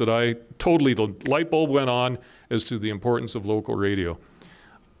moment that the light bulb went on as to the importance of local radio.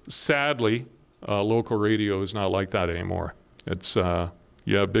 Sadly, local radio is not like that anymore. It's,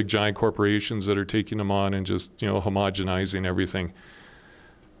 you have big giant corporations that are taking them on and just, homogenizing everything.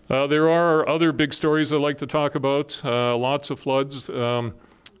 There are other big stories I'd like to talk about. Lots of floods.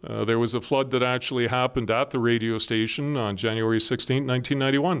 There was a flood that actually happened at the radio station on January 16,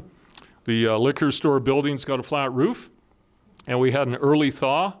 1991. The liquor store building's got a flat roof, and we had an early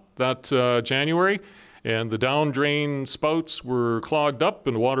thaw that January, and the down drain spouts were clogged up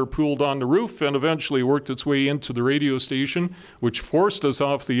and water pooled on the roof and eventually worked its way into the radio station, which forced us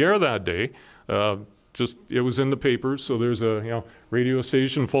off the air that day. It was in the paper, so there's a radio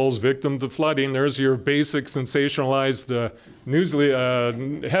station falls victim to flooding. There's your basic sensationalized news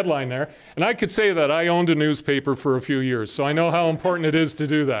headline there. And I could say that I owned a newspaper for a few years, so I know how important it is to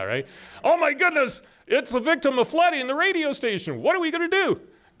do that, right? Oh my goodness, it's a victim of flooding, the radio station. What are we going to do?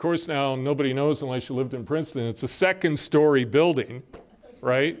 Of course, now nobody knows unless you lived in Princeton. It's a second-story building,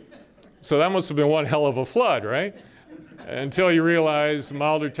 right? So that must have been one hell of a flood, right? Until you realize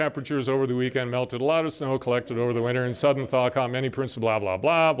milder temperatures over the weekend melted a lot of snow collected over the winter, and sudden thaw caught many Princeton, blah, blah,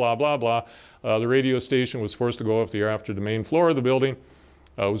 blah, blah, blah, blah. The radio station was forced to go off the air after the main floor of the building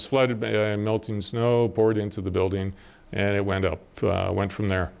was flooded by melting snow, poured into the building, and it went up, went from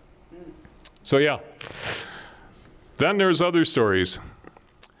there. So yeah. Then there's other stories.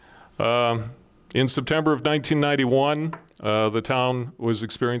 In September of 1991, the town was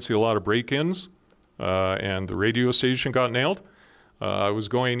experiencing a lot of break-ins. And the radio station got nailed. I was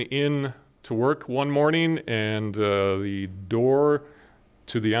going in to work one morning, and the door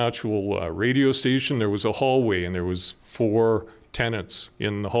to the actual radio station, there was a hallway, and there was 4 tenants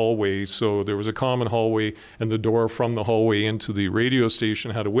in the hallway. So there was a common hallway, and the door from the hallway into the radio station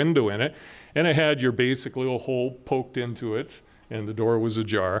had a window in it, and it had your basic little hole poked into it, and the door was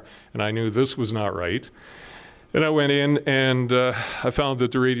ajar, and I knew this was not right. And I went in, and I found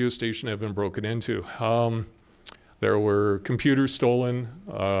that the radio station had been broken into. There were computers stolen.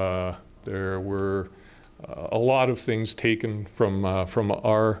 There were a lot of things taken from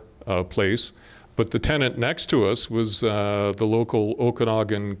our place. But the tenant next to us was the local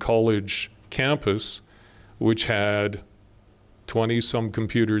Okanagan College campus, which had 20-some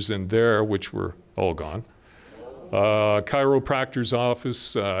computers in there, which were all gone. Chiropractor's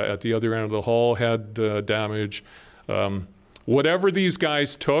office at the other end of the hall had damage. Whatever these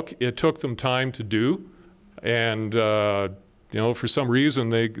guys took, it took them time to do. And, for some reason,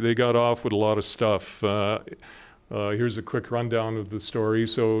 they got off with a lot of stuff. Here's a quick rundown of the story.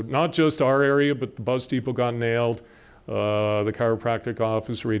 So not just our area, but the bus depot got nailed. The chiropractic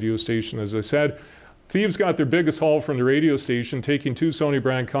office, radio station, as I said. Thieves got their biggest haul from the radio station, taking 2 Sony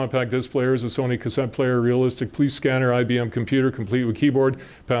brand compact disc players, a Sony cassette player, realistic police scanner, IBM computer, complete with keyboard,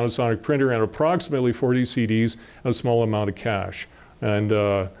 Panasonic printer, and approximately 40 CDs, and a small amount of cash.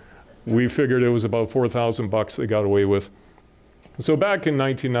 And we figured it was about $4,000 they got away with. So back in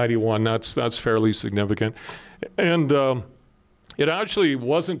 1991, that's fairly significant. And it actually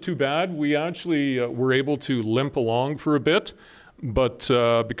wasn't too bad. We actually were able to limp along for a bit. But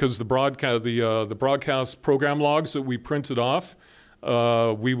because the broadcast program logs that we printed off,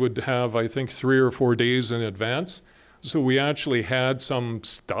 we would have, I think, 3 or 4 days in advance. So we actually had some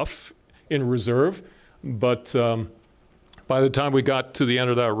stuff in reserve. But by the time we got to the end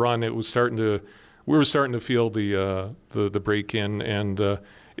of that run, we were starting to feel the break-in, and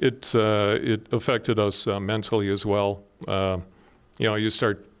it affected us mentally as well. You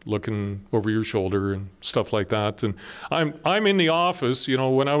start looking over your shoulder and stuff like that. And I'm in the office,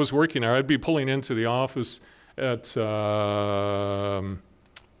 when I was working there, I'd be pulling into the office at,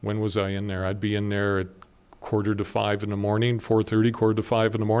 when was I in there? I'd be in there at 4:45 in the morning, 4:30,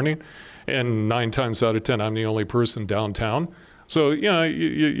 4:45 in the morning. And 9 times out of 10, I'm the only person downtown. So,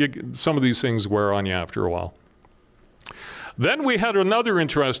 some of these things wear on you after a while. Then we had another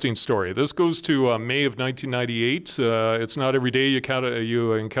interesting story. This goes to May of 1998. It's not every day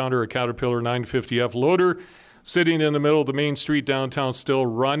you encounter a Caterpillar 950F loader sitting in the middle of the main street downtown still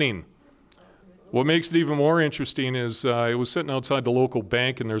running. What makes it even more interesting is it was sitting outside the local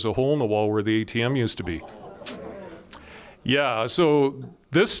bank, and there's a hole in the wall where the ATM used to be. Yeah, so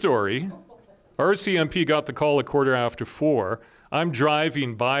this story, RCMP got the call at 4:15. I'm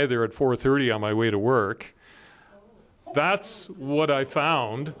driving by there at 4:30 on my way to work. That's what I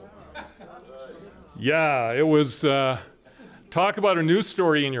found. Yeah, it was, talk about a news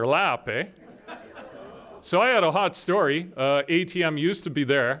story in your lap, eh? So I had a hot story. ATM used to be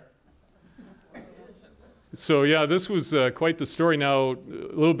there. So yeah, this was quite the story. Now,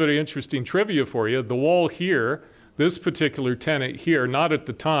 a little bit of interesting trivia for you. The wall here, this particular tenant here, not at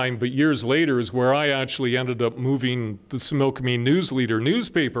the time, but years later, is where I actually ended up moving the Similkameen News Leader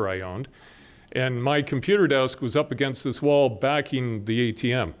newspaper I owned. And my computer desk was up against this wall backing the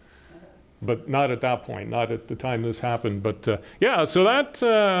ATM. But not at that point, not at the time this happened. But yeah, so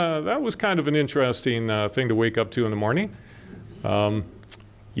that was kind of an interesting thing to wake up to in the morning.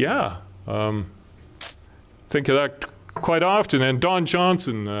 Think of that quite often. And Dawn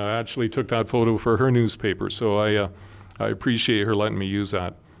Johnson actually took that photo for her newspaper, so I appreciate her letting me use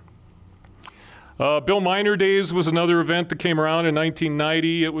that. Bill Miner Days was another event that came around in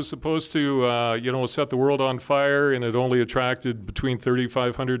 1990. It was supposed to, set the world on fire, and it only attracted between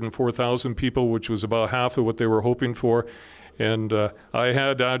 3,500 and 4,000 people, which was about half of what they were hoping for. And I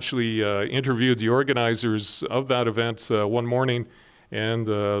had actually interviewed the organizers of that event one morning, and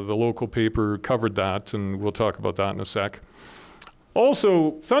the local paper covered that, and we'll talk about that in a sec.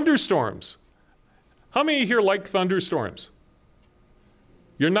 Also, thunderstorms. How many here like thunderstorms?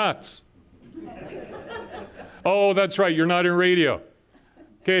 You're nuts. Oh, that's right, you're not in radio.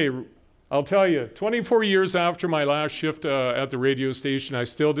 Okay, I'll tell you, 24 years after my last shift at the radio station, I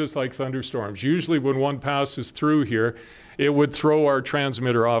still dislike thunderstorms. Usually when one passes through here, it would throw our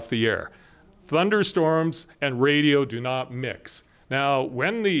transmitter off the air. Thunderstorms and radio do not mix. Now,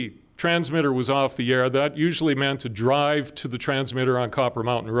 when the transmitter was off the air, that usually meant to drive to the transmitter on Copper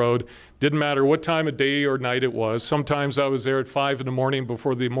Mountain Road. Didn't matter what time of day or night it was. Sometimes I was there at 5 in the morning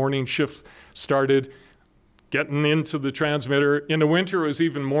before the morning shift started, getting into the transmitter. In the winter, it was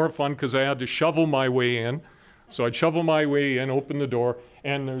even more fun because I had to shovel my way in. So I'd shovel my way in, open the door,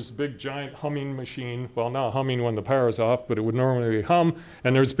 and there's a big giant humming machine. Well, not humming when the power's off, but it would normally hum.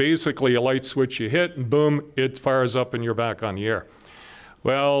 And there's basically a light switch you hit, and boom, it fires up and you're back on the air.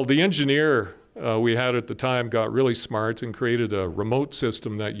 Well, the engineer we had at the time got really smart and created a remote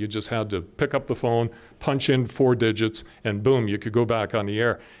system that you just had to pick up the phone, punch in 4 digits, and boom, you could go back on the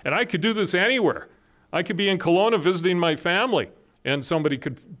air. And I could do this anywhere. I could be in Kelowna visiting my family, and somebody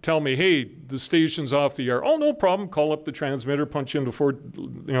could tell me, hey, the station's off the air. Oh, no problem. Call up the transmitter, punch in the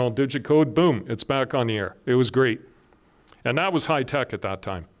 4-digit code, boom, it's back on the air. It was great. And that was high tech at that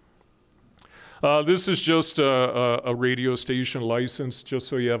time. This is just a radio station license, just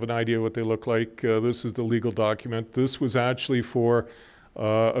so you have an idea what they look like. This is the legal document. This was actually for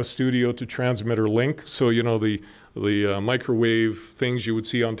a studio to transmitter link. So, you know, the microwave things you would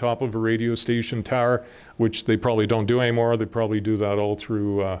see on top of a radio station tower, which they probably don't do anymore. They probably do that all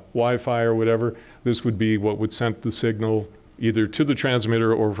through Wi-Fi or whatever. This would be what would send the signal either to the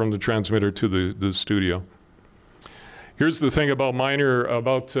transmitter or from the transmitter to the studio. Here's the thing about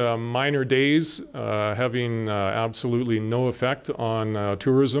Miner Days having absolutely no effect on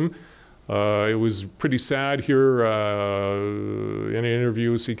tourism. It was pretty sad here in an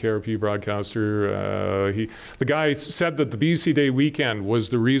interview with CKRP broadcaster. The guy said that the BC Day weekend was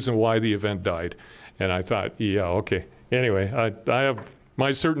the reason why the event died. And I thought, yeah, okay. Anyway, I have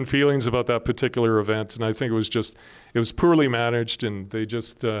my certain feelings about that particular event, and I think it was poorly managed, and they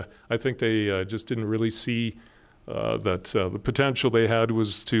just, I think they just didn't really see that the potential they had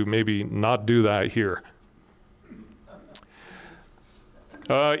was to maybe not do that here.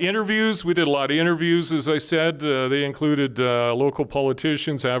 Interviews, we did a lot of interviews, as I said. They included local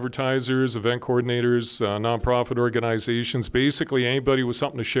politicians, advertisers, event coordinators, nonprofit organizations, basically anybody with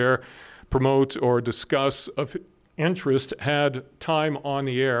something to share, promote, or discuss of interest had time on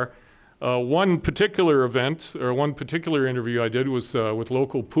the air. One particular event, or one particular interview I did was with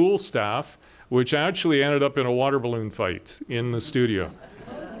local pool staff, which actually ended up in a water balloon fight in the studio.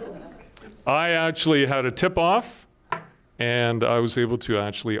 I actually had a tip-off, and I was able to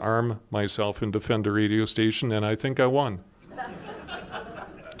actually arm myself and defend a radio station, and I think I won.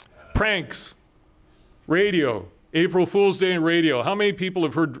 Pranks, radio, April Fool's Day and radio. How many people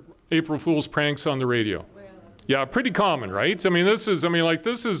have heard April Fool's pranks on the radio? Yeah, pretty common, right? I mean, this is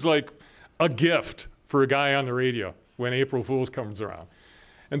like a gift for a guy on the radio when April Fool's comes around.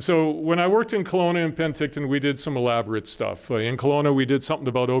 And so when I worked in Kelowna and Penticton, we did some elaborate stuff. In Kelowna, we did something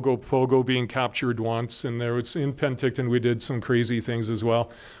about Ogopogo being captured once, and in Penticton, we did some crazy things as well.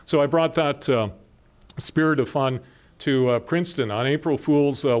 So I brought that spirit of fun to Princeton. On April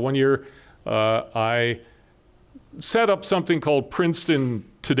Fool's one year, I set up something called Princeton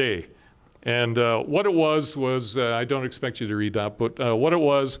Today. And what it was I don't expect you to read that, but what it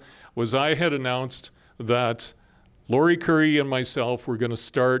was I had announced that Laurie Curry and myself were going to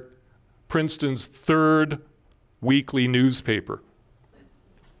start Princeton's 3rd weekly newspaper.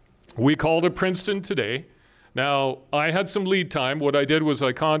 We called it Princeton Today. Now, I had some lead time. What I did was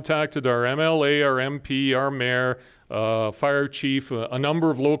I contacted our MLA, our MP, our mayor, fire chief, a number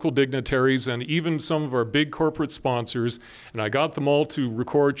of local dignitaries, and even some of our big corporate sponsors, and I got them all to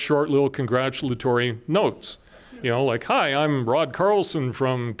record short little congratulatory notes. You know, like, hi, I'm Rod Carlson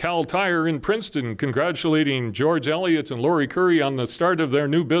from Cal Tire in Princeton, congratulating George Elliott and Lori Curry on the start of their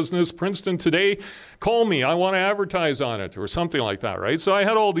new business, Princeton Today. Call me, I want to advertise on it, or something like that, right? So I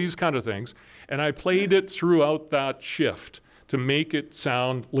had all these kind of things, and I played it throughout that shift to make it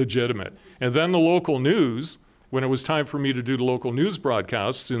sound legitimate. And then the local news, when it was time for me to do the local news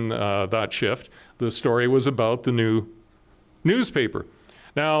broadcasts in that shift, the story was about the new newspaper.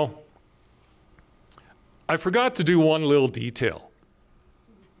 Now, I forgot to do one little detail.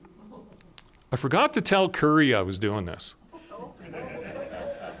 I forgot to tell Curry I was doing this.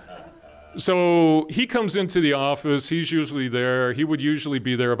 So he comes into the office, he's usually there, he would usually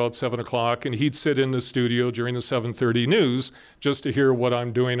be there about 7 o'clock, and he'd sit in the studio during the 7:30 news just to hear what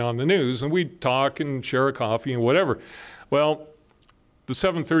I'm doing on the news, and we'd talk and share a coffee and whatever. Well, the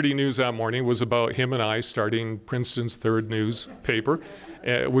 7:30 news that morning was about him and I starting Princeton's third newspaper,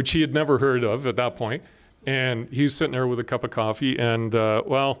 which he had never heard of at that point. And he's sitting there with a cup of coffee, and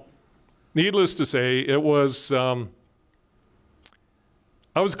well, needless to say, it was, I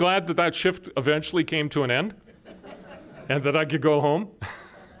was glad that that shift eventually came to an end and that I could go home.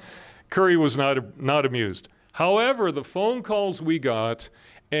 Curry was not amused. However, the phone calls we got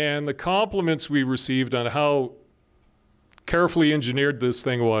and the compliments we received on how carefully engineered this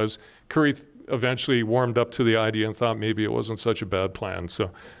thing was, Curry eventually warmed up to the idea and thought maybe it wasn't such a bad plan. So.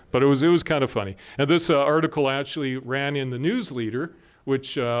 But it was kind of funny. And this article actually ran in the News Leader,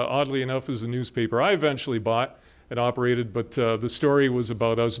 which oddly enough is a newspaper I eventually bought and operated. But the story was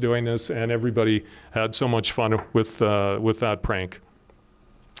about us doing this, and everybody had so much fun with that prank.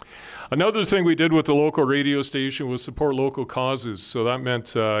 Another thing we did with the local radio station was support local causes. So that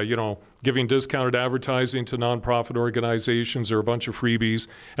meant, you know, giving discounted advertising to nonprofit organizations or a bunch of freebies,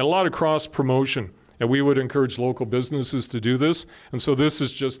 and a lot of cross-promotion. And we would encourage local businesses to do this. And so this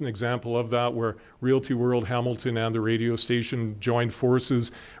is just an example of that, where Realty World Hamilton and the radio station joined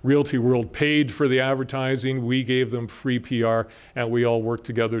forces. Realty World paid for the advertising, we gave them free PR, and we all worked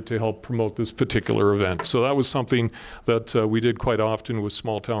together to help promote this particular event. So that was something that we did quite often with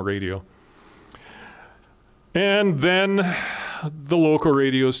small town radio. And then the local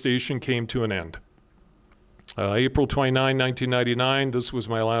radio station came to an end. April 29, 1999, this was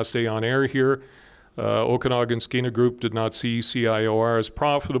my last day on air here. Okanagan Skeena Group did not see CIOR as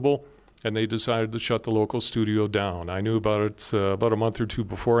profitable, and they decided to shut the local studio down. I knew about it about a month or two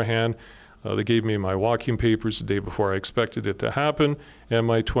beforehand. They gave me my walking papers the day before I expected it to happen, and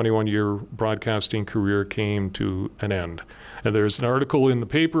my 21-year broadcasting career came to an end. And there's an article in the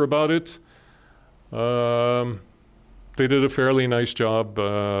paper about it. They did a fairly nice job,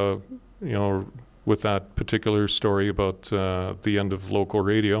 you know, with that particular story about the end of local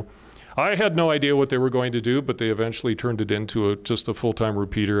radio. I had no idea what they were going to do, but they eventually turned it into just a full-time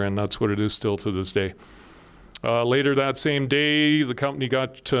repeater, and that's what it is still to this day. Later that same day, the company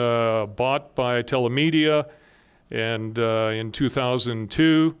got bought by Telemedia, and in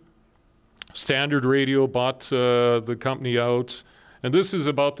 2002, Standard Radio bought the company out. And this is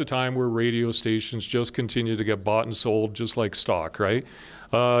about the time where radio stations just continue to get bought and sold just like stock, right?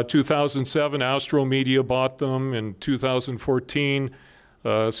 2007, Astro Media bought them. In 2014,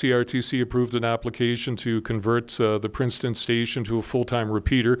 CRTC approved an application to convert the Princeton station to a full-time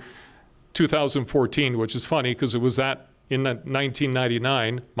repeater. 2014, which is funny because it was that in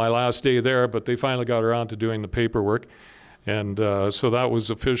 1999, my last day there, but they finally got around to doing the paperwork. And so that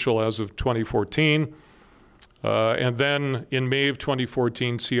was official as of 2014. And then in May of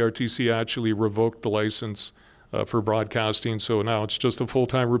 2014, CRTC actually revoked the license for broadcasting. So now it's just a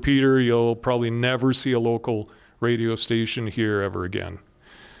full-time repeater. You'll probably never see a local radio station here ever again.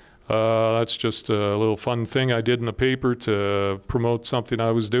 That's just a little fun thing I did in the paper to promote something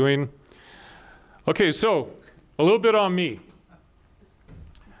I was doing. Okay, so a little bit on me.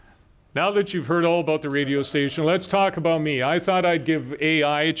 Now that you've heard all about the radio station, let's talk about me. I thought I'd give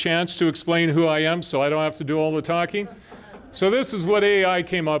AI a chance to explain who I am so I don't have to do all the talking. So this is what AI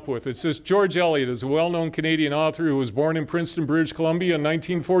came up with. It says George Elliott is a well-known Canadian author who was born in Princeton, British Columbia in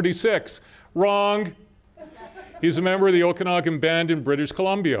 1946. Wrong. He's a member of the Okanagan Band in British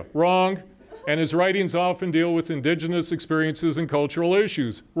Columbia. Wrong. And his writings often deal with Indigenous experiences and cultural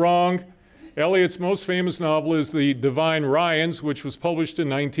issues. Wrong. Elliott's most famous novel is The Divine Ryans, which was published in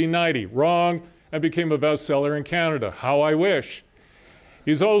 1990. Wrong. And became a bestseller in Canada. How I wish.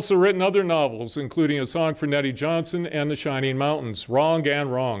 He's also written other novels, including A Song for Nettie Johnson and The Shining Mountains. Wrong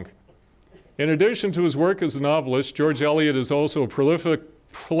and wrong. In addition to his work as a novelist, George Elliott is also a prolific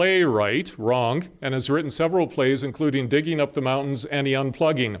playwright, wrong, and has written several plays, including Digging Up the Mountains and The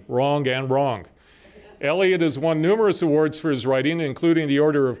Unplugging, wrong and wrong. Elliott has won numerous awards for his writing, including the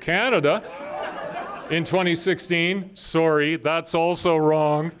Order of Canada in 2016. Sorry, that's also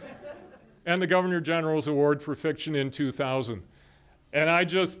wrong. And the Governor General's Award for Fiction in 2000. And I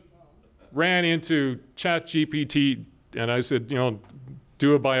just ran into ChatGPT and I said, you know,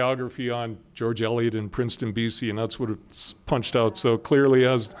 do a biography on George Elliott in Princeton, BC, and that's what it's punched out. So clearly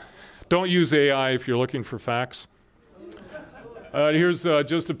don't use AI if you're looking for facts. Here's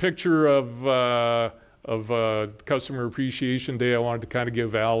just a picture of Customer Appreciation Day. I wanted to kind of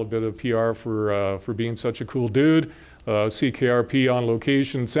give Al a bit of PR for being such a cool dude. CKRP on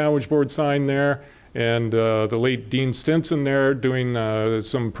location, sandwich board sign there, and the late Dean Stinson there doing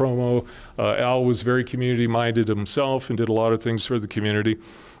some promo. Al was very community-minded himself and did a lot of things for the community.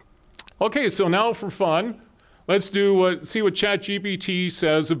 Okay, so now for fun, let's see what ChatGPT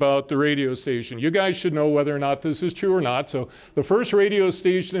says about the radio station. You guys should know whether or not this is true or not. So the first radio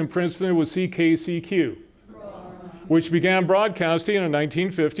station in Princeton was CKCQ, which began broadcasting in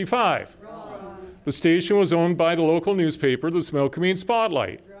 1955. The station was owned by the local newspaper, the Smilkameen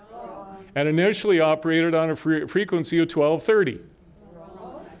Spotlight, and initially operated on a frequency of 1230.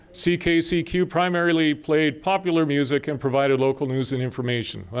 CKCQ primarily played popular music and provided local news and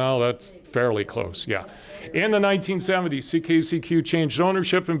information. Well, that's fairly close, yeah. In the 1970s, CKCQ changed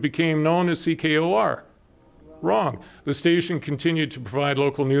ownership and became known as CKOR. Wrong. The station continued to provide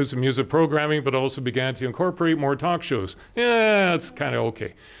local news and music programming, but also began to incorporate more talk shows. Yeah, that's kind of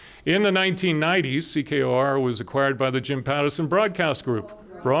okay. In the 1990s, CKOR was acquired by the Jim Pattison Broadcast Group,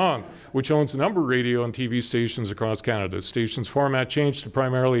 wrong, which owns a number of radio and TV stations across Canada. The station's format changed to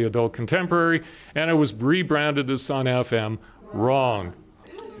primarily adult contemporary, and it was rebranded as Sun FM, wrong.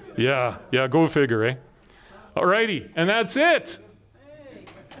 Yeah, go figure, eh? Alrighty, and that's it.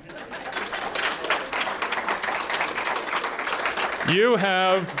 You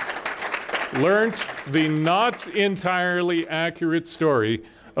have learnt the not entirely accurate story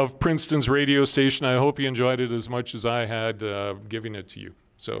of Princeton's radio station. I hope you enjoyed it as much as I had giving it to you.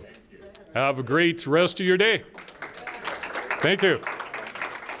 So have a great rest of your day. Thank you.